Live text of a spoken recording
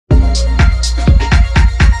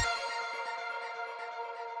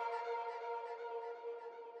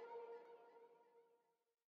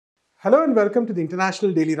Hello and welcome to the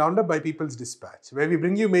International Daily Roundup by People's Dispatch, where we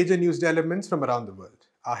bring you major news developments from around the world.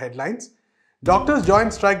 Our headlines: Doctors join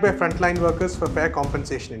strike by frontline workers for fair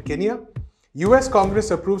compensation in Kenya. US Congress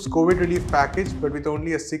approves COVID relief package but with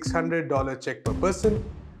only a $600 check per person.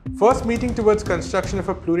 First meeting towards construction of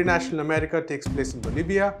a Plurinational America takes place in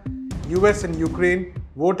Bolivia. US and Ukraine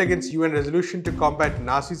vote against UN resolution to combat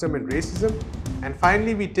Nazism and racism. And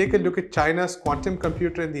finally, we take a look at China's quantum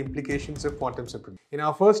computer and the implications of quantum supremacy. In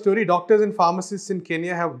our first story, doctors and pharmacists in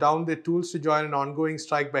Kenya have downed their tools to join an ongoing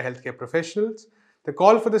strike by healthcare professionals. The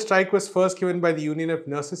call for the strike was first given by the Union of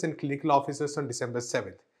Nurses and Clinical Officers on December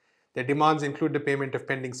 7th. Their demands include the payment of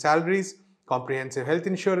pending salaries, comprehensive health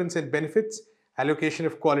insurance and benefits, allocation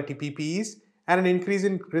of quality PPEs, and an increase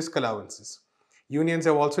in risk allowances. Unions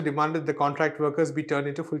have also demanded the contract workers be turned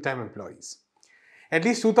into full-time employees. At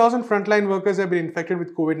least 2,000 frontline workers have been infected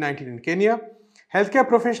with COVID-19 in Kenya. Healthcare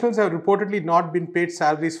professionals have reportedly not been paid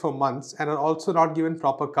salaries for months and are also not given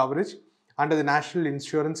proper coverage under the National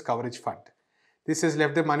Insurance Coverage Fund. This has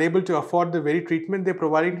left them unable to afford the very treatment they are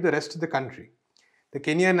providing to the rest of the country. The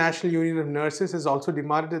Kenyan National Union of Nurses has also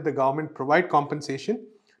demanded that the government provide compensation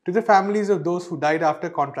to the families of those who died after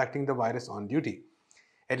contracting the virus on duty.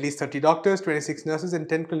 At least 30 doctors, 26 nurses and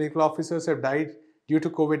 10 clinical officers have died due to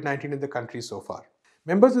COVID-19 in the country so far.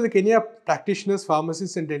 Members of the Kenya Practitioners,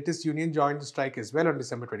 Pharmacists and Dentists Union joined the strike as well on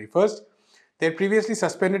December 21st. They had previously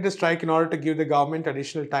suspended the strike in order to give the government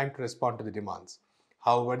additional time to respond to the demands.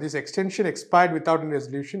 However, this extension expired without any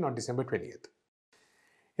resolution on December 20th.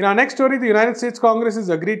 In our next story, the United States Congress has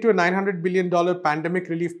agreed to a $900 billion pandemic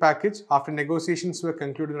relief package after negotiations were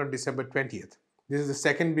concluded on December 20th. This is the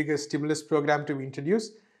second biggest stimulus program to be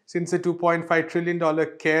introduced since the $2.5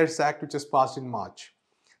 trillion CARES Act, which was passed in March.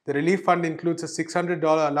 The relief fund includes a $600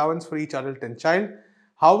 allowance for each adult and child.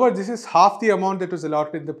 However, this is half the amount that was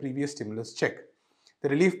allotted in the previous stimulus check. The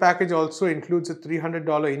relief package also includes a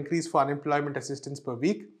 $300 increase for unemployment assistance per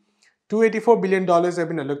week. $284 billion have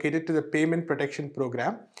been allocated to the Payment Protection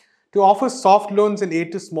Program to offer soft loans and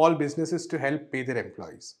aid to small businesses to help pay their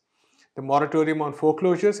employees. The moratorium on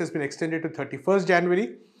foreclosures has been extended to 31st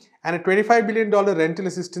January and a $25 billion rental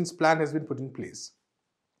assistance plan has been put in place.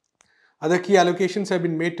 Other key allocations have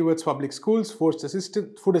been made towards public schools, food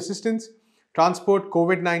assistance, transport,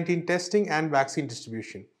 COVID-19 testing, and vaccine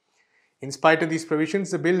distribution. In spite of these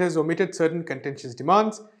provisions, the bill has omitted certain contentious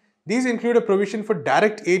demands. These include a provision for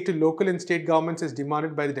direct aid to local and state governments as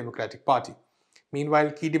demanded by the Democratic Party.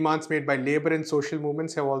 Meanwhile, key demands made by labor and social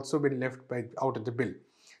movements have also been left out of the bill.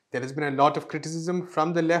 There has been a lot of criticism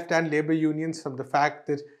from the left and labor unions from the fact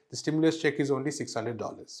that the stimulus check is only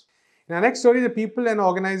 $600. In our next story, the people and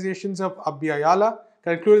organizations of ALBA-TCP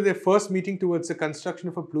concluded their first meeting towards the construction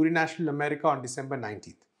of a Plurinational America on December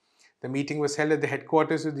 19th. The meeting was held at the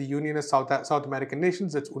headquarters of the Union of South American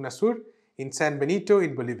Nations, that's UNASUR, in San Benito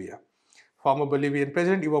in Bolivia. Former Bolivian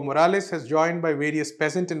President Evo Morales has joined by various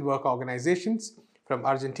peasant and work organizations from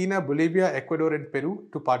Argentina, Bolivia, Ecuador and Peru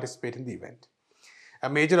to participate in the event. A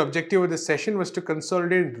major objective of the session was to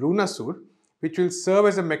consolidate UNASUR, which will serve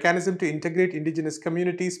as a mechanism to integrate indigenous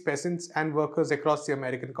communities, peasants, and workers across the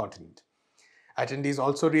American continent. Attendees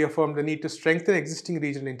also reaffirmed the need to strengthen existing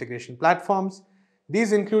regional integration platforms.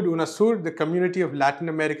 These include UNASUR, the Community of Latin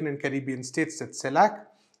American and Caribbean States, that's CELAC,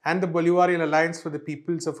 and the Bolivarian Alliance for the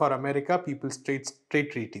Peoples of Our America People's Trade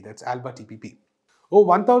Treaty, that's ALBA-TCP. Over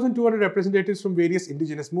 1,200 representatives from various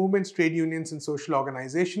indigenous movements, trade unions, and social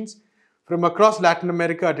organizations from across Latin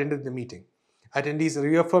America attended the meeting. Attendees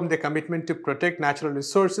reaffirmed their commitment to protect natural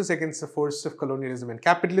resources against the forces of colonialism and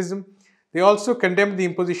capitalism. They also condemned the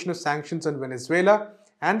imposition of sanctions on Venezuela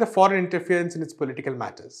and the foreign interference in its political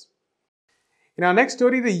matters. In our next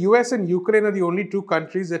story, the US and Ukraine are the only two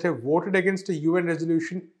countries that have voted against a UN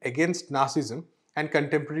resolution against Nazism and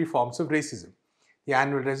contemporary forms of racism. The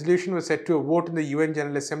annual resolution was set to a vote in the UN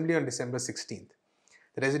General Assembly on December 16th.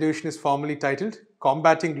 The resolution is formally titled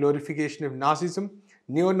Combating Glorification of Nazism,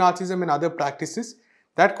 Neo-Nazism and Other Practices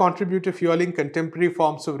that Contribute to Fueling Contemporary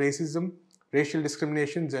Forms of Racism, Racial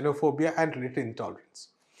Discrimination, Xenophobia and Related Intolerance.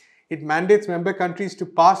 It mandates member countries to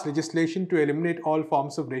pass legislation to eliminate all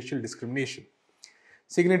forms of racial discrimination.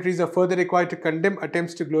 Signatories are further required to condemn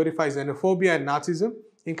attempts to glorify xenophobia and Nazism,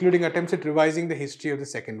 including attempts at revising the history of the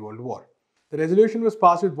Second World War. The resolution was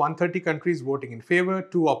passed with 130 countries voting in favour,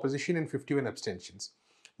 2 opposition and 51 abstentions.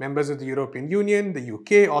 Members of the European Union, the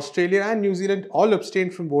UK, Australia and New Zealand all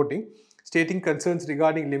abstained from voting, stating concerns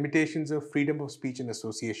regarding limitations of freedom of speech and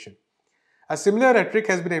association. A similar rhetoric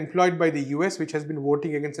has been employed by the US, which has been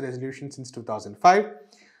voting against the resolution since 2005.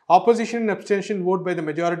 Opposition and abstention vote by the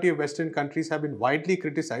majority of Western countries have been widely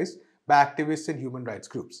criticized by activists and human rights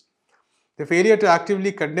groups. The failure to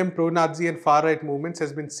actively condemn pro-Nazi and far-right movements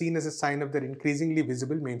has been seen as a sign of their increasingly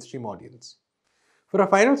visible mainstream audience. For our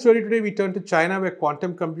final story today, we turn to China, where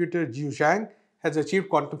quantum computer Zhu Zhang has achieved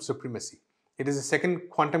quantum supremacy. It is the second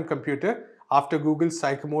quantum computer after Google's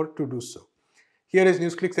Sycamore to do so. Here is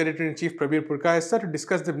NewsClick's editor-in-chief Prabir Purkayastha to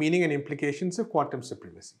discuss the meaning and implications of quantum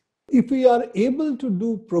supremacy. If we are able to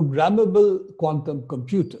do programmable quantum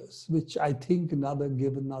computers, which I think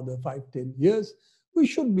give another 5-10 years, we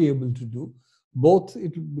should be able to do, both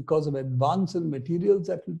because of advance in materials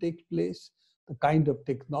that will take place, the kind of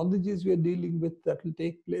technologies we are dealing with that will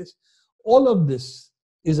take place. All of this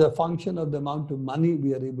is a function of the amount of money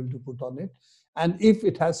we are able to put on it. And if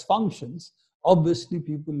it has functions, obviously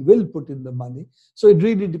people will put in the money. So it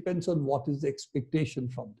really depends on what is the expectation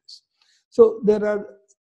from this. So there are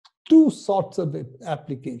two sorts of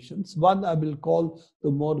applications. One I will call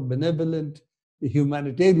the more benevolent, the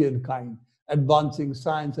humanitarian kind, advancing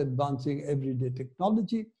science, advancing everyday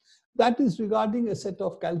technology. That is regarding a set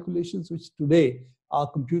of calculations which today our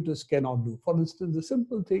computers cannot do. For instance, the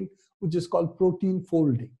simple thing which is called protein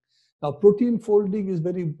folding. Now, protein folding is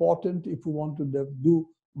very important if you want to do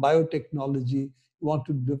biotechnology, you want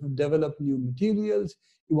to develop new materials,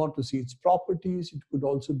 you want to see its properties. It could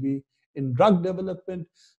also be in drug development.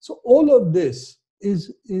 So all of this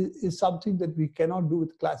is something that we cannot do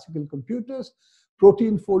with classical computers.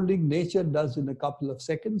 Protein folding, nature does in a couple of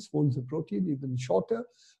seconds, folds the protein even shorter,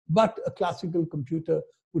 but a classical computer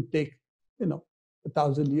would take,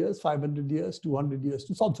 1,000 years, 500 years, 200 years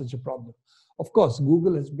to solve such a problem. Of course,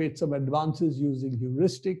 Google has made some advances using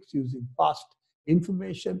heuristics, using past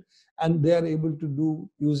information, and they are able to do,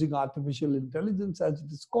 using artificial intelligence as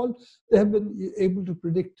it is called, they have been able to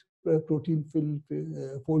predict protein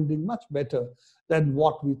folding much better than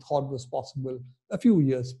what we thought was possible a few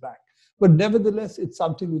years back. But nevertheless, it's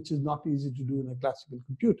something which is not easy to do in a classical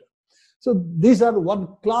computer. So these are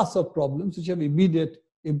one class of problems which have immediate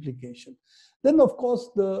implication. Then, of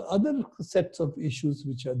course, the other sets of issues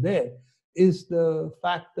which are there is the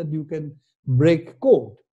fact that you can break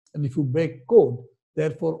code. And if you break code,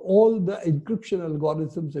 therefore, all the encryption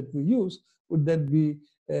algorithms that we use would then be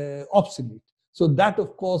obsolete. So that,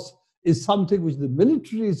 of course, is something which the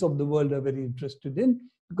militaries of the world are very interested in,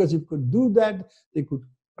 because if you could do that, they could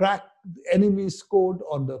crack the enemy's code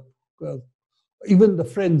or even the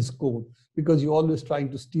friend's code, because you're always trying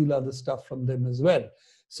to steal other stuff from them as well.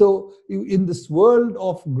 So in this world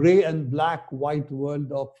of gray and black, white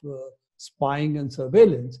world of spying and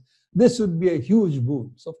surveillance, this would be a huge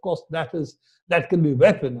boon. So of course, that can be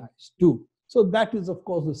weaponized too. So that is, of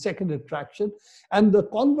course, the second attraction. And the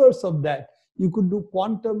converse of that, you could do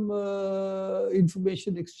quantum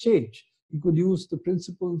information exchange. You could use the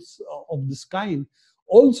principles of this kind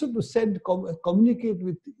also to communicate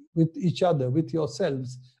with each other, with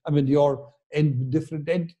yourselves. I mean, your different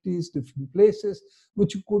entities, different places,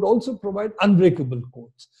 which you could also provide unbreakable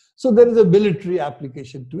codes. So there is a military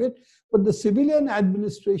application to it. But the civilian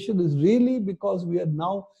administration is really because we are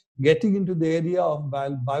now getting into the area of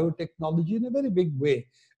biotechnology in a very big way.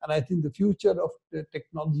 And I think the future of the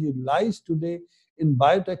technology lies today in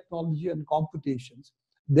biotechnology and computations.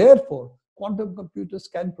 Therefore, quantum computers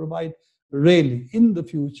can provide really, in the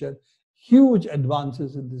future, huge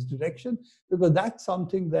advances in this direction, because that's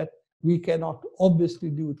something that we cannot obviously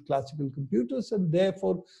do with classical computers, and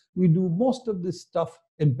therefore we do most of this stuff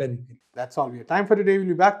empirically. That's all we have time for today. We'll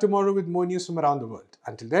be back tomorrow with more news from around the world.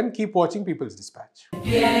 Until then, keep watching People's Dispatch.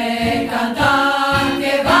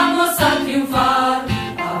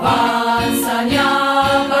 Avanza